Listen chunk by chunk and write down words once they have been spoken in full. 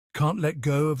Can't let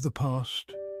go of the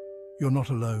past? You're not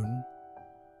alone.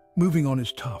 Moving on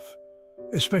is tough,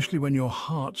 especially when your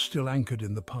heart's still anchored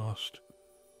in the past.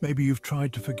 Maybe you've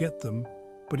tried to forget them,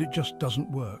 but it just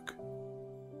doesn't work.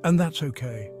 And that's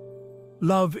okay.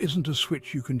 Love isn't a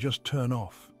switch you can just turn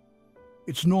off.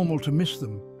 It's normal to miss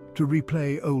them, to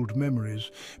replay old memories.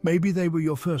 Maybe they were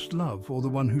your first love or the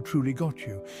one who truly got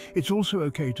you. It's also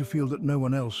okay to feel that no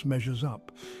one else measures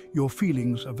up. Your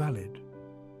feelings are valid.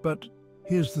 But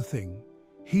here's the thing.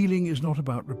 Healing is not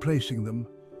about replacing them.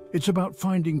 It's about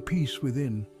finding peace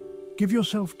within. Give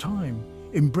yourself time.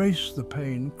 Embrace the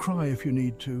pain. Cry if you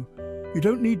need to. You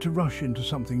don't need to rush into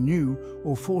something new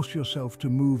or force yourself to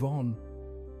move on.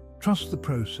 Trust the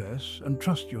process and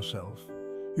trust yourself.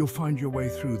 You'll find your way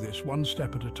through this one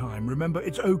step at a time. Remember,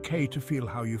 it's okay to feel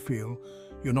how you feel.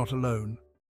 You're not alone.